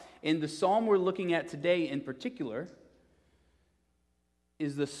And the psalm we're looking at today in particular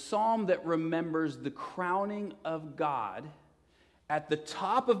is the psalm that remembers the crowning of God at the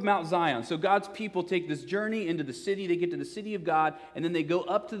top of Mount Zion. So God's people take this journey into the city. They get to the city of God, and then they go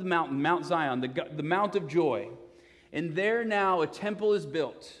up to the mountain, Mount Zion, the Mount of Joy. And there now a temple is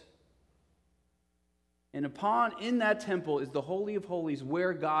built. And in that temple is the Holy of Holies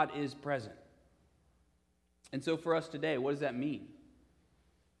where God is present. And so for us today, what does that mean?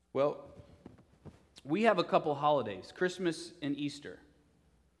 Well, we have a couple holidays, Christmas and Easter.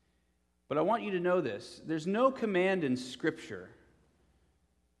 But I want you to know this. There's no command in Scripture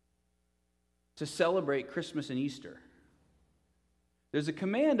to celebrate Christmas and Easter. There's a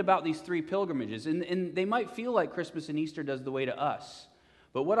command about these three pilgrimages, and they might feel like Christmas and Easter does the way to us.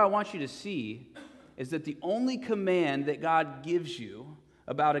 But what I want you to see is that the only command that God gives you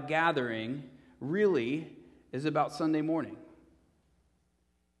about a gathering really is about Sunday morning.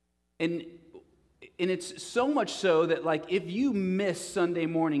 And it's so much so that, like, if you miss Sunday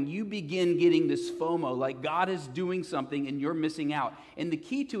morning, you begin getting this FOMO, like God is doing something and you're missing out. And the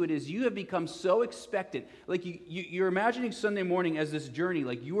key to it is you have become so expectant. Like, you're imagining Sunday morning as this journey,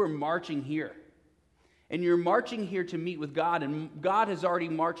 like you are marching here. And you're marching here to meet with God, and God has already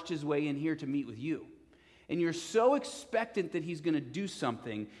marched his way in here to meet with you. And you're so expectant that he's going to do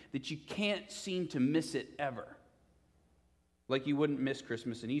something that you can't seem to miss it ever. Like you wouldn't miss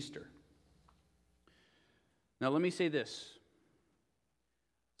Christmas and Easter. Now, let me say this.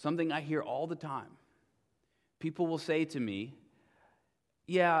 Something I hear all the time. People will say to me,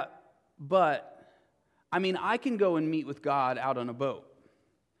 yeah, but, I can go and meet with God out on a boat.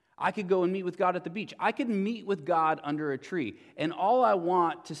 I could go and meet with God at the beach. I could meet with God under a tree. And all I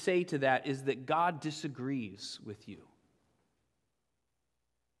want to say to that is that God disagrees with you.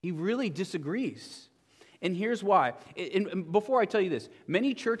 He really disagrees. And here's why. And before I tell you this,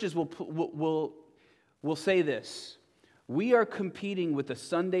 many churches will say this: we are competing with a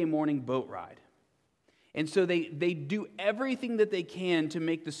Sunday morning boat ride. And so they do everything that they can to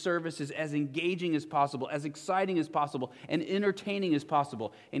make the services as engaging as possible, as exciting as possible, and entertaining as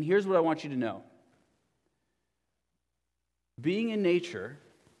possible. And here's what I want you to know. Being in nature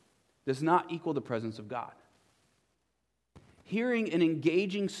does not equal the presence of God. Hearing an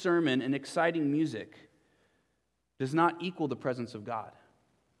engaging sermon and exciting music does not equal the presence of God.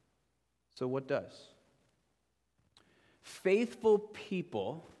 So what does? Faithful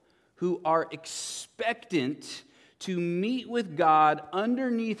people who are expectant to meet with God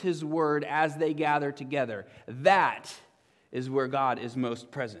underneath his word as they gather together. That is where God is most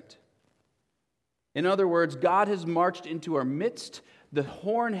present. In other words, God has marched into our midst. The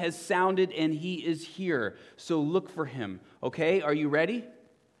horn has sounded and he is here. So look for him. Okay, are you ready?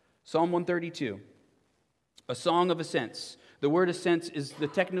 Psalm 132, a song of ascents. The word ascents is the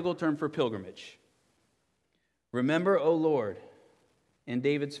technical term for pilgrimage. Remember, O Lord, in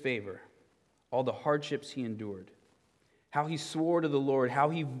David's favor, all the hardships he endured, how he swore to the Lord, how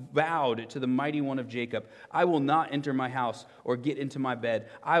he vowed to the mighty one of Jacob, I will not enter my house or get into my bed.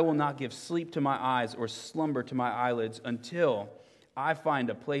 I will not give sleep to my eyes or slumber to my eyelids until I find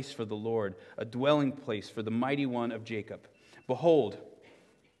a place for the Lord, a dwelling place for the mighty one of Jacob. Behold,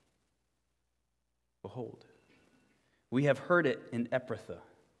 we have heard it in Ephrathah.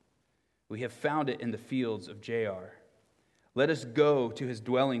 We have found it in the fields of Jaar. Let us go to his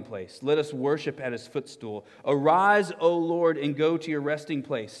dwelling place. Let us worship at his footstool. Arise, O Lord, and go to your resting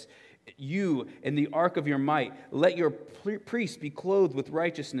place. You and the ark of your might. Let your priests be clothed with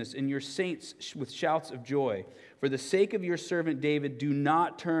righteousness, and your saints with shouts of joy. For the sake of your servant David, do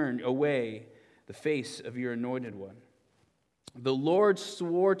not turn away the face of your anointed one. The Lord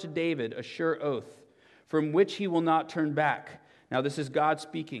swore to David a sure oath, from which he will not turn back. Now this is God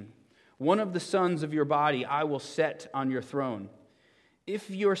speaking. One of the sons of your body I will set on your throne. If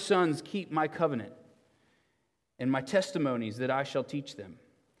your sons keep my covenant and my testimonies that I shall teach them,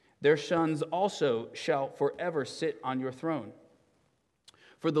 their sons also shall forever sit on your throne.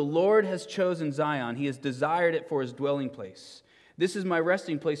 For the Lord has chosen Zion. He has desired it for his dwelling place. This is my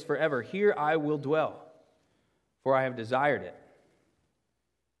resting place forever. Here I will dwell, for I have desired it.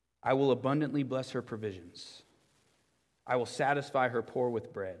 I will abundantly bless her provisions. I will satisfy her poor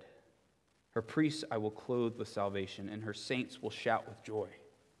with bread. Her priests I will clothe with salvation, and her saints will shout with joy.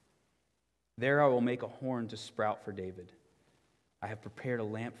 There I will make a horn to sprout for David. I have prepared a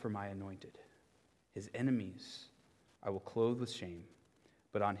lamp for my anointed. His enemies I will clothe with shame,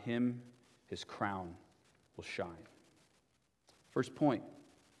 but on him his crown will shine. First point,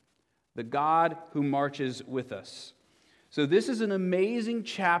 the God who marches with us. So this is an amazing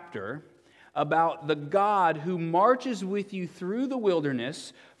chapter about the God who marches with you through the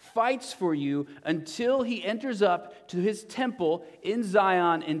wilderness, fights for you until he enters up to his temple in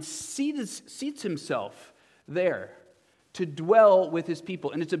Zion and seats himself there to dwell with his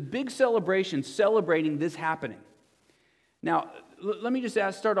people. And it's a big celebration celebrating this happening. Now, let me just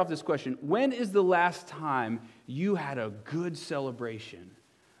start off this question. When is the last time you had a good celebration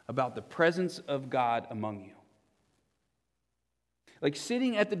about the presence of God among you? Like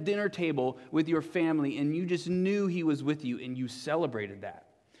sitting at the dinner table with your family and you just knew he was with you and you celebrated that.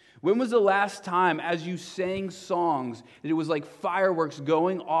 When was the last time as you sang songs that it was like fireworks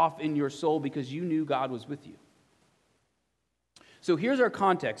going off in your soul because you knew God was with you? So here's our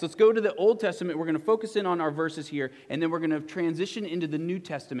context. Let's go to the Old Testament. We're going to focus in on our verses here, and then we're going to transition into the New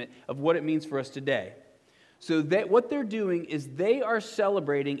Testament of what it means for us today. So what they're doing is they are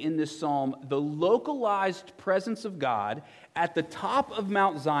celebrating in this psalm the localized presence of God at the top of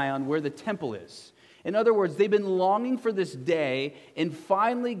Mount Zion where the temple is. In other words, they've been longing for this day, and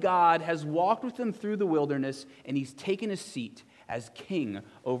finally God has walked with them through the wilderness, and he's taken a seat as king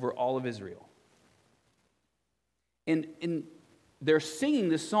over all of Israel. And they're singing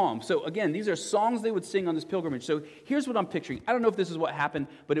this psalm. So again, these are songs they would sing on this pilgrimage. So here's what I'm picturing. I don't know if this is what happened,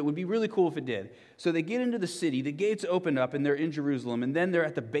 but it would be really cool if it did. So they get into the city, the gates open up, and they're in Jerusalem, and then they're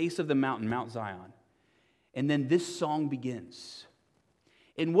at the base of the mountain, Mount Zion. And then this song begins.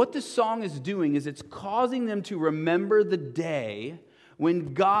 And what this song is doing is it's causing them to remember the day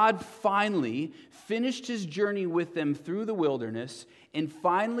when God finally finished his journey with them through the wilderness and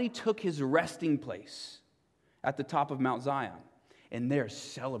finally took his resting place at the top of Mount Zion. And they're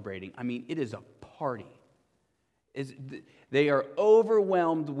celebrating. I mean, it is a party. They are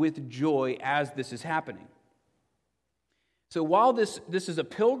overwhelmed with joy as this is happening. So while this is a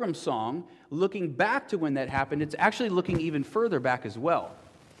pilgrim song, looking back to when that happened, it's actually looking even further back as well.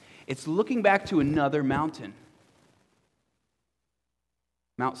 It's looking back to another mountain,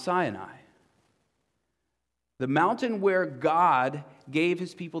 Mount Sinai. The mountain where God gave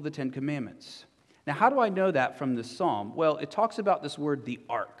his people the Ten Commandments. Now, how do I know that from this psalm? Well, it talks about this word, the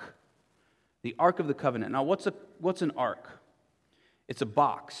ark of the covenant. Now, what's an ark? It's a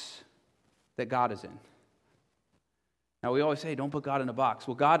box that God is in. Now, we always say, don't put God in a box.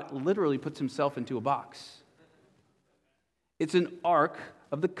 Well, God literally puts himself into a box. It's an ark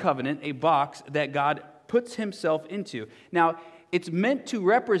of the covenant, a box that God puts himself into. Now, it's meant to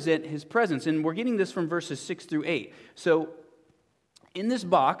represent his presence, and we're getting this from verses 6 through 8. So, in this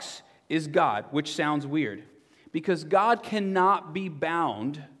box is God, which sounds weird, because God cannot be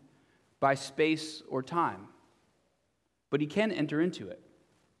bound by space or time, but he can enter into it.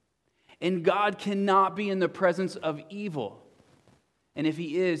 And God cannot be in the presence of evil, and if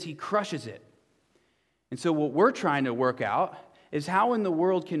he is, he crushes it. And so what we're trying to work out is how in the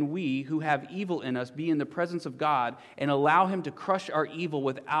world can we, who have evil in us, be in the presence of God and allow him to crush our evil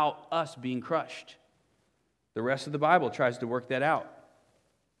without us being crushed? The rest of the Bible tries to work that out.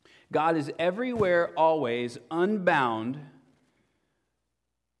 God is everywhere, always, unbound.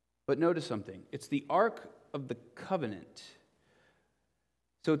 But notice something. It's the Ark of the Covenant.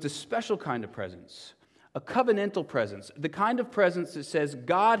 So it's a special kind of presence, a covenantal presence, the kind of presence that says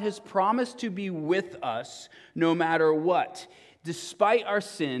God has promised to be with us no matter what. Despite our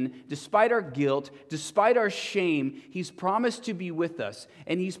sin, despite our guilt, despite our shame, he's promised to be with us.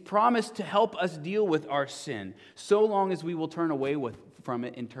 And he's promised to help us deal with our sin, so long as we will turn away from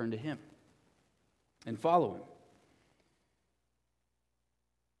it and turn to him and follow him.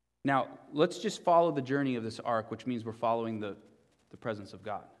 Now, let's just follow the journey of this ark, which means we're following the presence of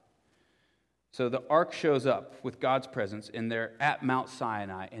God. So the ark shows up with God's presence, and they're at Mount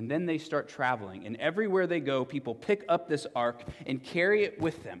Sinai, and then they start traveling. And everywhere they go, people pick up this ark and carry it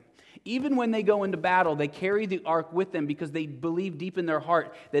with them. Even when they go into battle, they carry the ark with them because they believe deep in their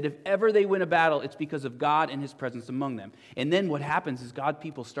heart that if ever they win a battle, it's because of God and his presence among them. And then what happens is God's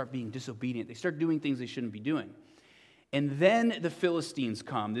people start being disobedient. They start doing things they shouldn't be doing. And then the Philistines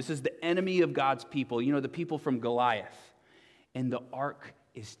come. This is the enemy of God's people, the people from Goliath. And the ark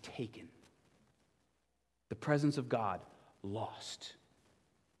is taken. The presence of God lost.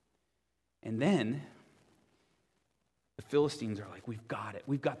 And then the Philistines are like, we've got it.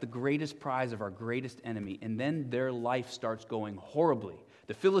 We've got the greatest prize of our greatest enemy. And then their life starts going horribly.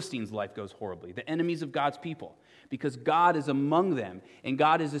 The Philistines' life goes horribly. The enemies of God's people. Because God is among them. And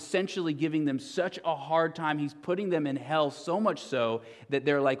God is essentially giving them such a hard time. He's putting them in hell, so much so that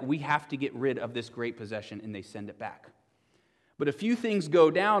they're like, we have to get rid of this great possession. And they send it back. But a few things go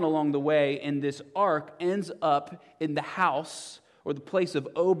down along the way, and this ark ends up in the house or the place of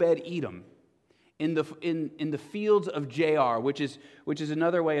Obed-Edom. in the fields of Jaar, which is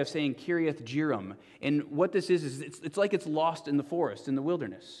another way of saying Kiriath Jearim. And what this is it's like it's lost in the forest, in the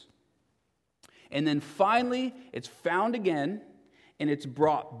wilderness. And then finally, it's found again, and it's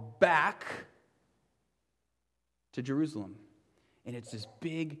brought back to Jerusalem. And it's this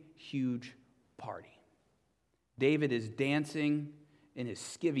big, huge party. David is dancing in his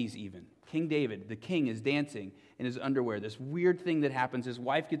skivvies even. King David, the king, is dancing in his underwear. This weird thing that happens, his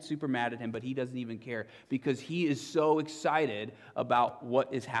wife gets super mad at him, but he doesn't even care because he is so excited about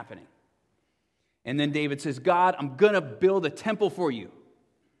what is happening. And then David says, God, I'm going to build a temple for you.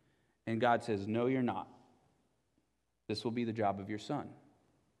 And God says, no, you're not. This will be the job of your son.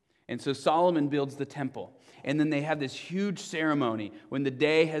 And so Solomon builds the temple. And then they have this huge ceremony when the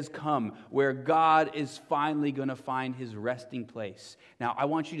day has come where God is finally going to find his resting place. Now, I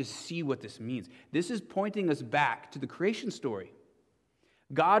want you to see what this means. This is pointing us back to the creation story.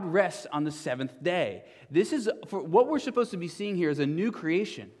 God rests on the seventh day. This is, for what we're supposed to be seeing here, is a new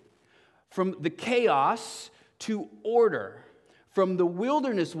creation. From the chaos to order. From the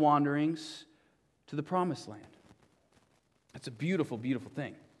wilderness wanderings to the promised land. That's a beautiful, beautiful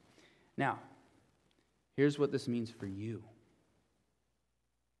thing. Now, here's what this means for you.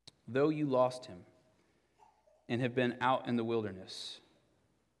 Though you lost him and have been out in the wilderness,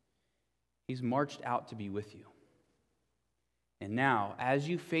 he's marched out to be with you. And now, as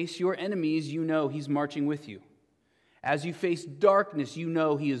you face your enemies, you know he's marching with you. As you face darkness, you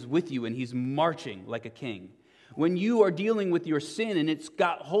know he is with you and he's marching like a king. When you are dealing with your sin and it's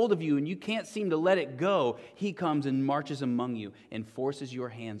got hold of you and you can't seem to let it go, he comes and marches among you and forces your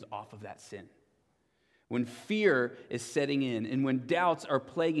hands off of that sin. When fear is setting in and when doubts are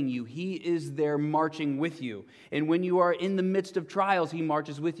plaguing you, he is there marching with you. And when you are in the midst of trials, he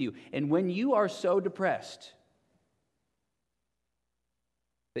marches with you. And when you are so depressed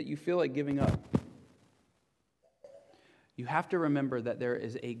that you feel like giving up, you have to remember that there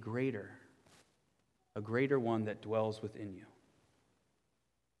is a greater one that dwells within you.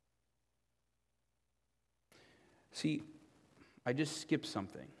 See, I just skipped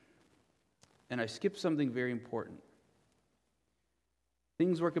something. And I skipped something very important.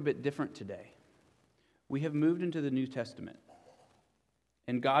 Things work a bit different today. We have moved into the New Testament.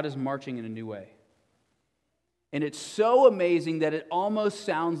 And God is marching in a new way. And it's so amazing that it almost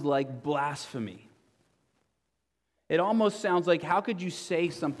sounds like blasphemy. It almost sounds like, how could you say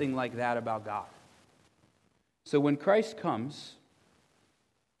something like that about God? So when Christ comes,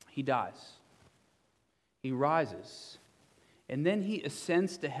 he dies. He rises. And then he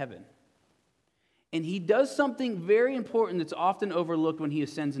ascends to heaven. And he does something very important that's often overlooked when he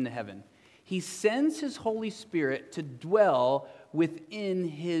ascends into heaven. He sends his Holy Spirit to dwell within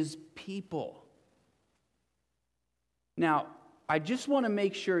his people. Now, I just want to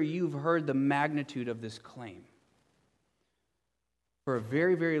make sure you've heard the magnitude of this claim. For a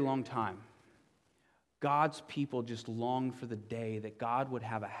very, very long time, God's people just longed for the day that God would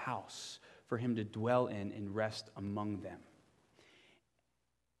have a house for him to dwell in and rest among them.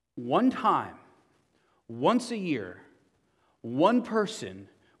 One time, once a year, one person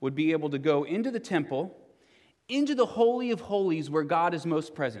would be able to go into the temple, into the Holy of Holies where God is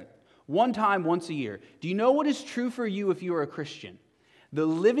most present. One time, once a year. Do you know what is true for you if you are a Christian? The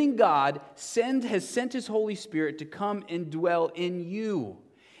living God has sent his Holy Spirit to come and dwell in you.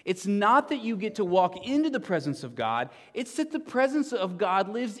 It's not that you get to walk into the presence of God. It's that the presence of God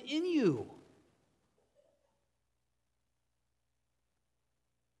lives in you.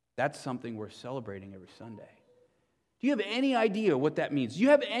 That's something we're celebrating every Sunday. Do you have any idea what that means? Do you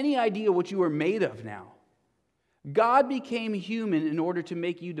have any idea what you are made of now? God became human in order to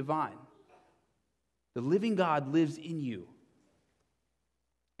make you divine. The living God lives in you.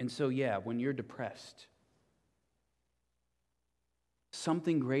 And so, when you're depressed,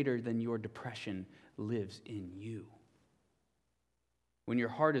 something greater than your depression lives in you. When your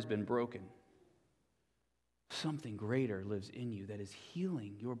heart has been broken, something greater lives in you that is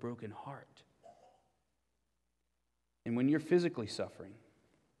healing your broken heart. And when you're physically suffering,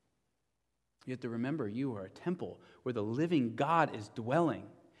 you have to remember you are a temple where the living God is dwelling.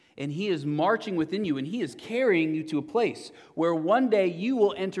 And he is marching within you, and he is carrying you to a place where one day you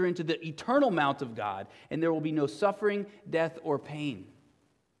will enter into the eternal mount of God, and there will be no suffering, death, or pain.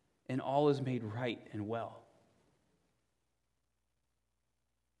 And all is made right and well.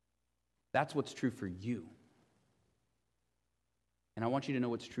 That's what's true for you. And I want you to know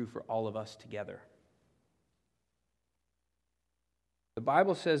what's true for all of us together. The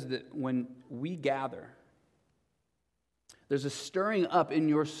Bible says that when we gather, there's a stirring up in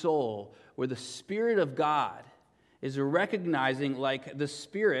your soul where the Spirit of God is recognizing, like the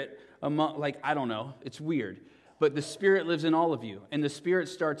Spirit among, like, I don't know, it's weird. But the Spirit lives in all of you, and the Spirit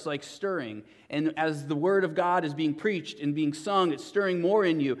starts like stirring. And as the Word of God is being preached and being sung, it's stirring more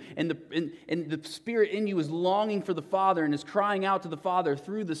in you. And the Spirit in you is longing for the Father and is crying out to the Father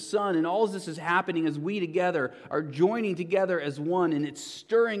through the Son. And all of this is happening as we together are joining together as one, and it's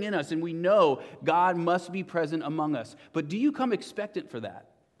stirring in us. And we know God must be present among us. But do you come expectant for that?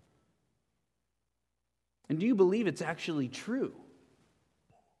 And do you believe it's actually true?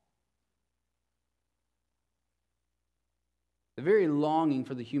 The very longing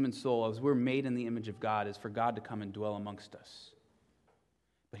for the human soul, as we're made in the image of God, is for God to come and dwell amongst us.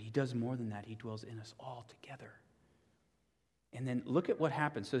 But He does more than that. He dwells in us all together. And then look at what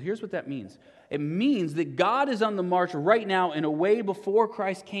happens. So here's what that means. It means that God is on the march right now in a way before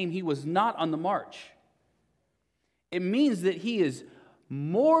Christ came, He was not on the march. It means that He is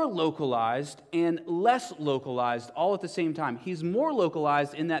more localized and less localized all at the same time. He's more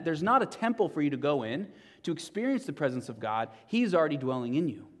localized in that there's not a temple for you to go in to experience the presence of God. He's already dwelling in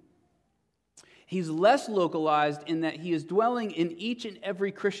you. He's less localized in that He is dwelling in each and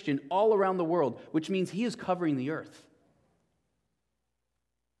every Christian all around the world, which means He is covering the earth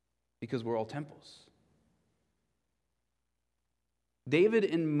because we're all temples. David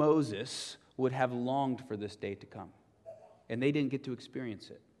and Moses would have longed for this day to come, and they didn't get to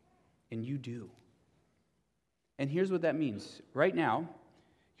experience it, and you do. And here's what that means. Right now,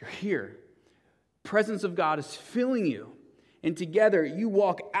 you're here. Presence of God is filling you. And together you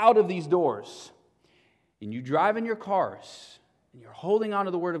walk out of these doors and you drive in your cars and you're holding on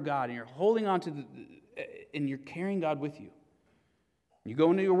to the Word of God and you're holding on to and you're carrying God with you. You go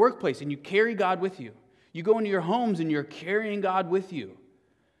into your workplace and you carry God with you. You go into your homes and you're carrying God with you.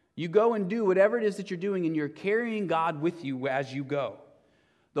 You go and do whatever it is that you're doing and you're carrying God with you as you go.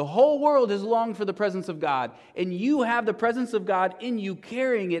 The whole world has longed for the presence of God, and you have the presence of God in you,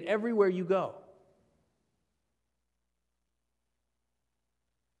 carrying it everywhere you go.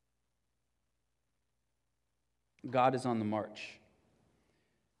 God is on the march.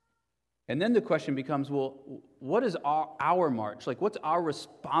 And then the question becomes, well, what is our march? Like, what's our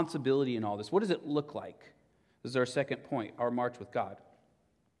responsibility in all this? What does it look like? This is our second point, our march with God.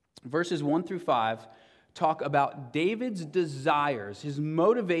 Verses 1 through 5 talk about David's desires, his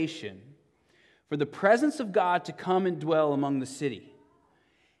motivation for the presence of God to come and dwell among the city.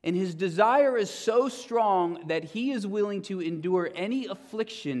 And his desire is so strong that he is willing to endure any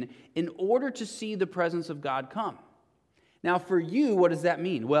affliction in order to see the presence of God come. Now, for you, what does that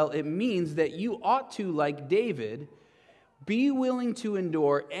mean? Well, it means that you ought to, like David, be willing to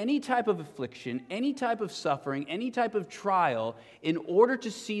endure any type of affliction, any type of suffering, any type of trial in order to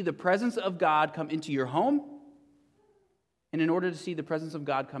see the presence of God come into your home and in order to see the presence of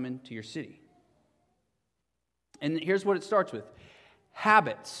God come into your city. And here's what it starts with.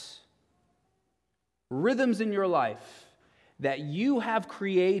 Habits, rhythms in your life that you have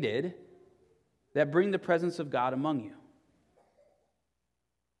created that bring the presence of God among you.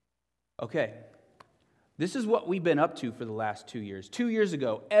 Okay, this is what we've been up to for the last 2 years. 2 years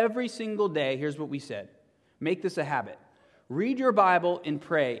ago, every single day, here's what we said. Make this a habit. Read your Bible and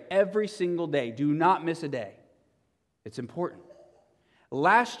pray every single day. Do not miss a day. It's important.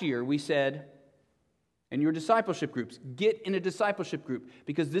 Last year, we said, in your discipleship groups, get in a discipleship group,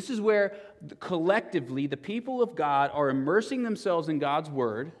 because this is where collectively the people of God are immersing themselves in God's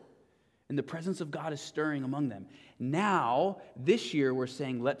Word, and the presence of God is stirring among them. Now, this year, we're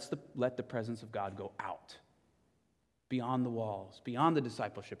saying let the presence of God go out, beyond the walls, beyond the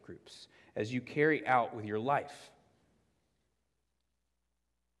discipleship groups, as you carry out with your life.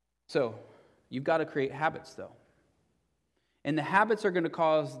 So, you've got to create habits, though. And the habits are going to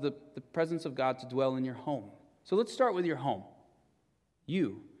cause the presence of God to dwell in your home. So let's start with your home.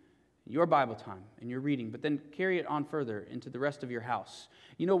 Your Bible time, and your reading, but then carry it on further into the rest of your house.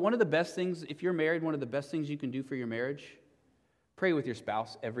 You know, one of the best things, if you're married, one of the best things you can do for your marriage, pray with your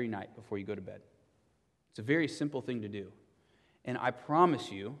spouse every night before you go to bed. It's a very simple thing to do. And I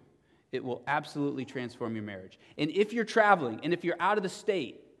promise you, it will absolutely transform your marriage. And if you're traveling, and if you're out of the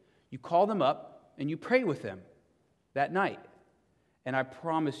state, you call them up and you pray with them that night. And I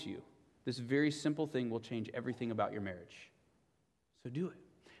promise you, this very simple thing will change everything about your marriage. So do it.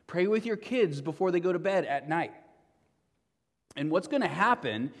 Pray with your kids before they go to bed at night. And what's going to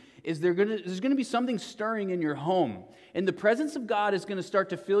happen is there's going to be something stirring in your home. And the presence of God is going to start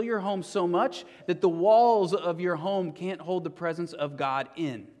to fill your home so much that the walls of your home can't hold the presence of God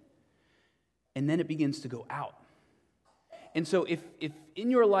in. And then it begins to go out. And so if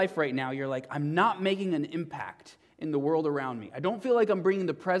in your life right now you're like, I'm not making an impact in the world around me, I don't feel like I'm bringing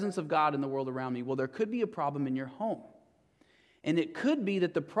the presence of God in the world around me, well, there could be a problem in your home. And it could be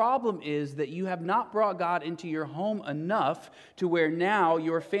that the problem is that you have not brought God into your home enough to where now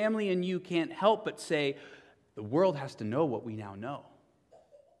your family and you can't help but say, the world has to know what we now know.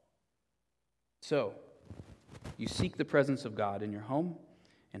 So, you seek the presence of God in your home,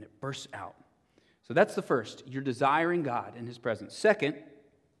 and it bursts out. So that's the first. You're desiring God in His presence. Second,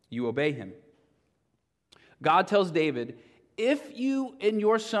 you obey Him. God tells David, if you and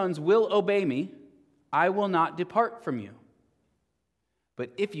your sons will obey me, I will not depart from you.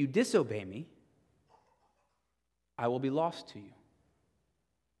 But if you disobey me, I will be lost to you.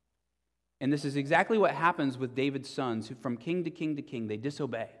 And this is exactly what happens with David's sons, who from king to king to king, they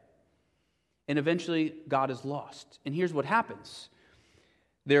disobey. And eventually, God is lost. And here's what happens.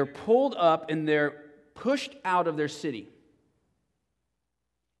 They're pulled up and they're pushed out of their city.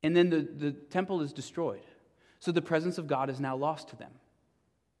 And then the temple is destroyed. So the presence of God is now lost to them.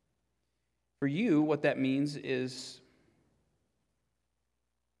 For you, what that means is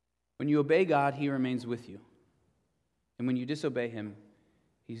when you obey God, He remains with you. And when you disobey Him,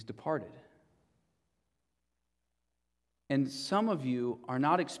 He's departed. And some of you are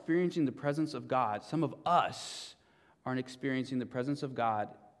not experiencing the presence of God. Some of us aren't experiencing the presence of God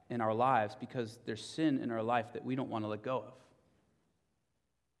in our lives because there's sin in our life that we don't want to let go of.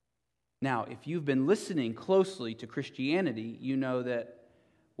 Now, if you've been listening closely to Christianity, you know that,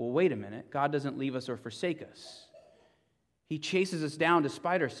 well, wait a minute, God doesn't leave us or forsake us. He chases us down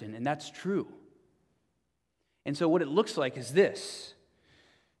despite our sin, and that's true. And so what it looks like is this.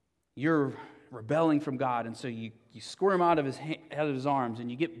 You're rebelling from God, and so you squirm out of his arms,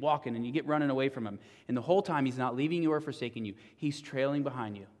 and you get walking, and you get running away from Him. And the whole time, He's not leaving you or forsaking you. He's trailing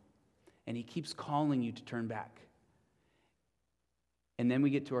behind you, and He keeps calling you to turn back. And then we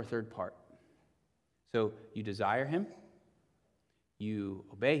get to our third part. So you desire Him, you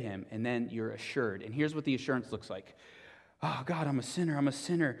obey Him, and then you're assured. And here's what the assurance looks like. Oh, God, I'm a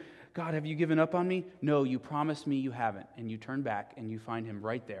sinner. God, have you given up on me? No, you promised me you haven't. And you turn back, and you find Him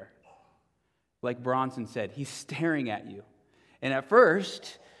right there. Like Bronson said, He's staring at you. And at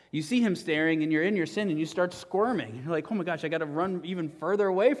first, you see Him staring, and you're in your sin, and you start squirming. And you're like, oh my gosh, I got to run even further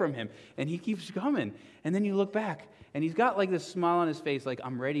away from Him. And He keeps coming. And then you look back, and He's got like this smile on His face, like,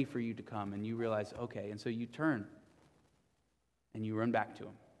 I'm ready for you to come. And you realize, okay. And so you turn, and you run back to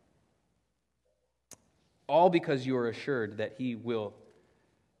Him. All because you are assured that He will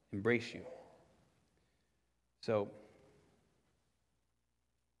embrace you. So,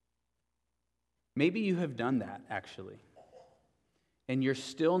 maybe you have done that, actually. And you're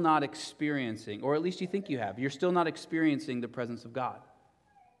still not experiencing, or at least you think you have, you're still not experiencing the presence of God.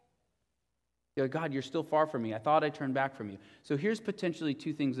 You're like, God, you're still far from me. I thought I turned back from you. So here's potentially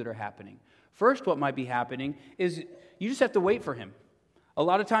two things that are happening. First, what might be happening is you just have to wait for Him. A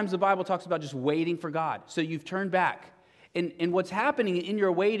lot of times the Bible talks about just waiting for God. So you've turned back. And what's happening in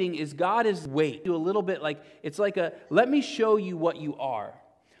your waiting is God is wait. Do a little bit like, it's like a, let me show you what you are.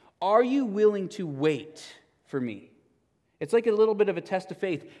 Are you willing to wait for me? It's like a little bit of a test of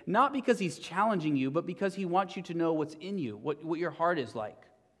faith. Not because He's challenging you, but because He wants you to know what's in you, what your heart is like.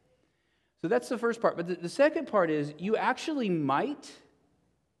 So that's the first part. But the second part is you actually might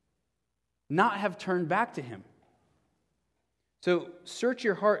not have turned back to Him. So search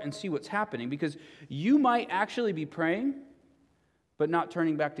your heart and see what's happening, because you might actually be praying, but not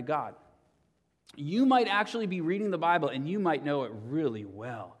turning back to God. You might actually be reading the Bible, and you might know it really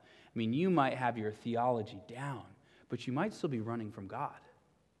well. I mean, you might have your theology down, but you might still be running from God.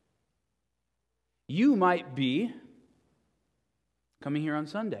 You might be coming here on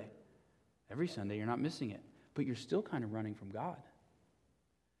Sunday. Every Sunday, you're not missing it, but you're still kind of running from God.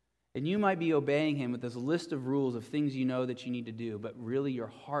 And you might be obeying Him with this list of rules of things you know that you need to do, but really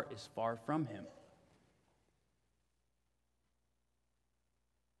your heart is far from Him.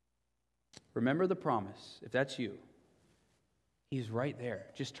 Remember the promise. If that's you, He's right there.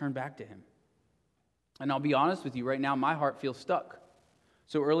 Just turn back to Him. And I'll be honest with you, right now my heart feels stuck.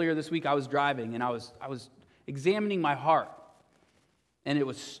 So earlier this week I was driving and I was examining my heart. And it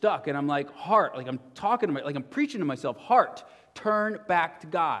was stuck. And I'm like, heart, like I'm talking to like I'm preaching to myself, heart, turn back to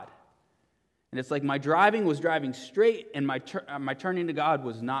God. And it's like my driving was driving straight, and my turning to God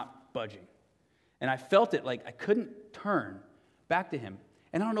was not budging. And I felt it like I couldn't turn back to Him.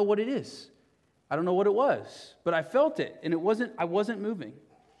 And I don't know what it is. I don't know what it was, but I felt it, and I wasn't moving.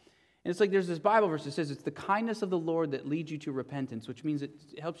 And it's like there's this Bible verse that says it's the kindness of the Lord that leads you to repentance, which means it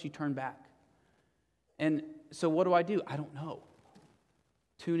helps you turn back. And so what do? I don't know.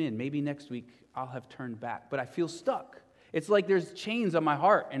 Tune in. Maybe next week I'll have turned back, but I feel stuck. It's like there's chains on my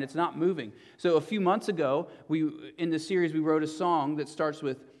heart and it's not moving. So a few months ago, in the series, we wrote a song that starts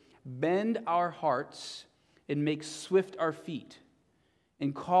with, bend our hearts and make swift our feet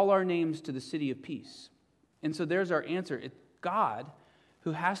and call our names to the city of peace. And so there's our answer. It's God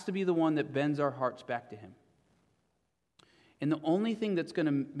who has to be the one that bends our hearts back to him. And the only thing that's going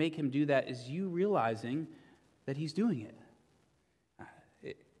to make him do that is you realizing that he's doing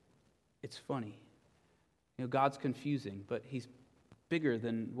it. It's funny. God's confusing, but he's bigger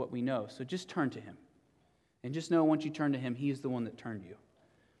than what we know. So just turn to him. And just know once you turn to him, he is the one that turned you.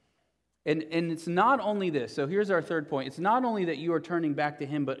 And it's not only this. So here's our third point. It's not only that you are turning back to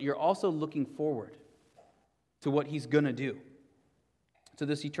him, but you're also looking forward to what he's going to do. To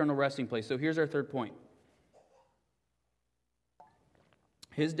this eternal resting place. So here's our third point.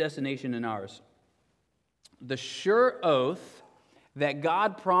 His destination and ours. The sure oath that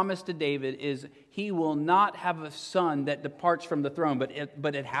God promised to David is he will not have a son that departs from the throne,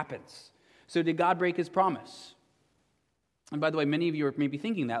 but it happens. So did God break his promise? And by the way, many of you are maybe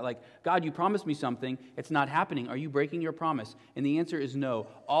thinking that, like, God, you promised me something, it's not happening. Are you breaking your promise? And the answer is no.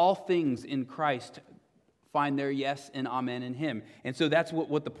 All things in Christ find their yes and amen in him. And so that's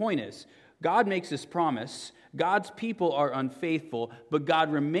what the point is. God makes this promise. God's people are unfaithful, but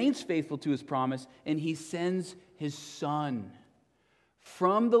God remains faithful to his promise, and he sends his son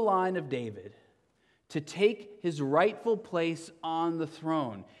from the line of David to take his rightful place on the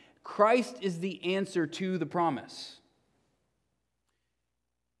throne. Christ is the answer to the promise.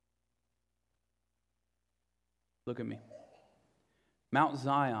 Look at me. Mount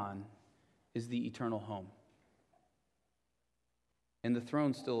Zion is the eternal home. And the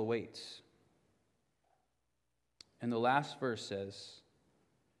throne still awaits. And the last verse says,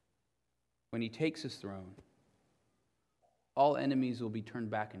 when he takes his throne, all enemies will be turned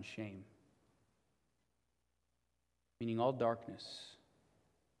back in shame. Meaning all darkness,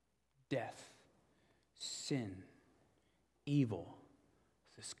 death, sin, evil,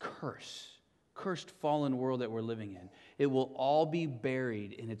 this cursed fallen world that we're living in, it will all be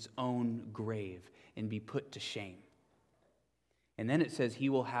buried in its own grave and be put to shame. And then it says he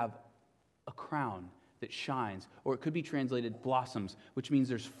will have a crown that shines, or it could be translated blossoms, which means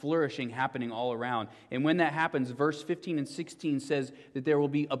there's flourishing happening all around. And when that happens, verse 15 and 16 says that there will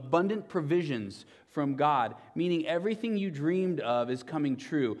be abundant provisions from God, meaning everything you dreamed of is coming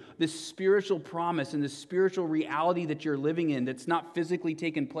true. This spiritual promise and this spiritual reality that you're living in that's not physically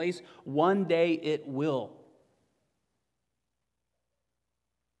taken place, one day it will.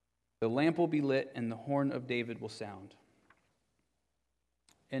 The lamp will be lit and the horn of David will sound.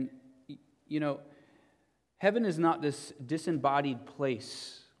 And, heaven is not this disembodied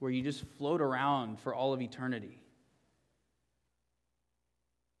place where you just float around for all of eternity.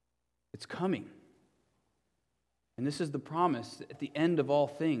 It's coming. And this is the promise at the end of all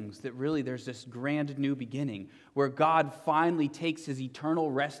things, that really there's this grand new beginning where God finally takes his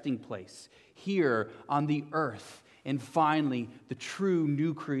eternal resting place here on the earth, and finally the true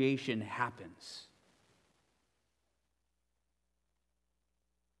new creation happens.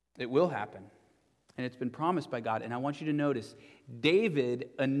 It will happen. And it's been promised by God. And I want you to notice, David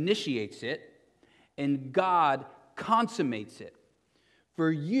initiates it, and God consummates it. For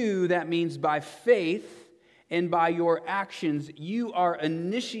you, that means by faith and by your actions, you are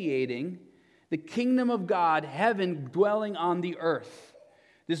initiating the kingdom of God, heaven dwelling on the earth.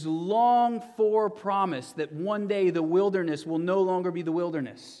 This longed-for promise that one day the wilderness will no longer be the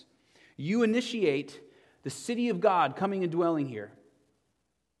wilderness. You initiate the city of God coming and dwelling here.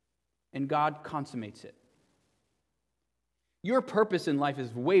 And God consummates it. Your purpose in life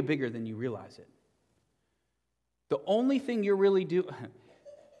is way bigger than you realize it. The only thing you're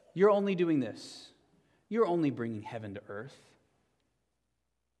only doing this. You're only bringing heaven to earth.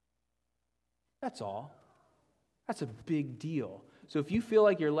 That's all. That's a big deal. So if you feel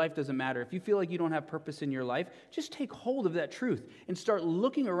like your life doesn't matter, if you feel like you don't have purpose in your life, just take hold of that truth and start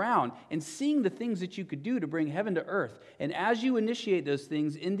looking around and seeing the things that you could do to bring heaven to earth. And as you initiate those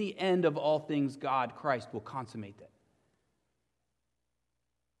things, in the end of all things, God, Christ, will consummate that.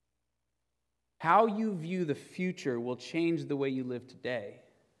 How you view the future will change the way you live today.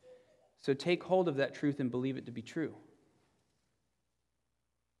 So take hold of that truth and believe it to be true.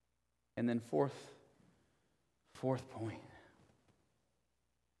 And then fourth point.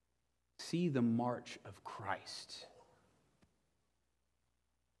 See the march of Christ.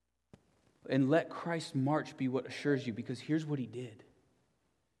 And let Christ's march be what assures you, because here's what he did.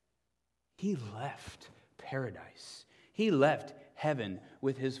 He left paradise. He left heaven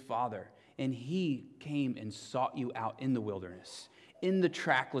with his Father, and he came and sought you out in the wilderness, in the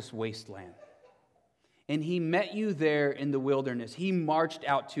trackless wasteland. And he met you there in the wilderness. He marched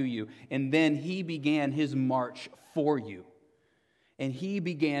out to you, and then he began his march for you. and he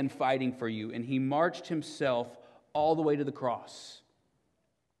began fighting for you, and he marched himself all the way to the cross.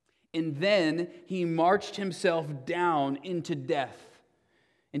 And then he marched himself down into death,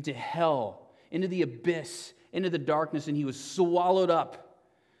 into hell, into the abyss, into the darkness, and he was swallowed up.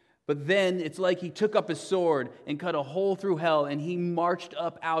 But then it's like he took up his sword and cut a hole through hell, and he marched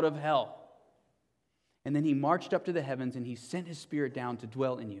up out of hell. And then he marched up to the heavens, and he sent his Spirit down to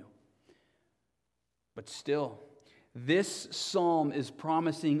dwell in you. But still, this psalm is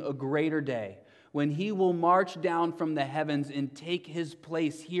promising a greater day when he will march down from the heavens and take his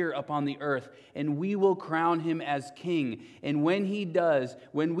place here upon the earth, and we will crown him as king. And when he does,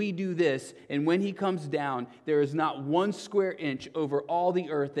 when we do this, and when he comes down, there is not 1 square inch over all the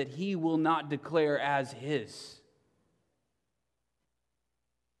earth that he will not declare as his.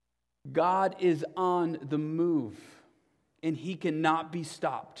 God is on the move, and he cannot be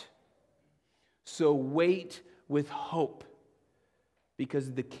stopped. So wait with hope,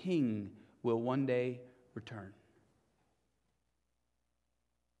 because the king will one day return.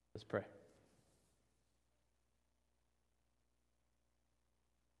 Let's pray.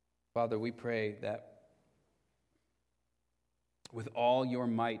 Father, we pray that with all your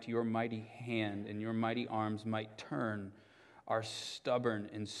might, your mighty hand and your mighty arms might turn our stubborn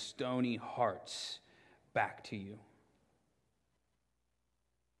and stony hearts back to you,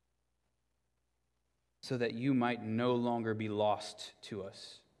 so that you might no longer be lost to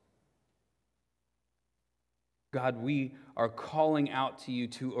us. God, we are calling out to you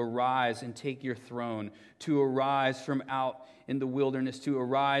to arise and take your throne, to arise from out in the wilderness, to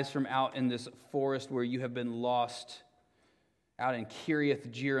arise from out in this forest where you have been lost, out in Kiriath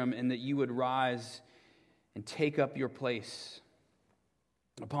Jearim, and that you would rise and take up your place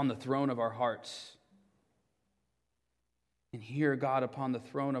upon the throne of our hearts. And here, God, upon the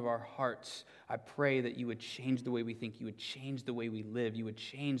throne of our hearts, I pray that you would change the way we think, you would change the way we live, you would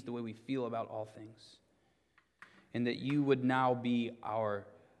change the way we feel about all things. And that you would now be our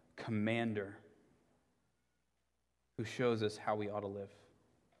commander who shows us how we ought to live.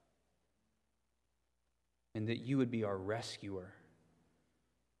 And that you would be our rescuer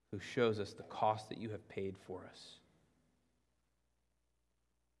who shows us the cost that you have paid for us.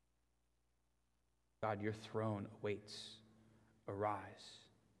 God, your throne awaits. Arise,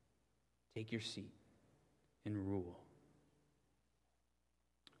 take your seat, and rule.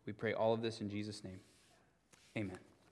 We pray all of this in Jesus' name. Amen.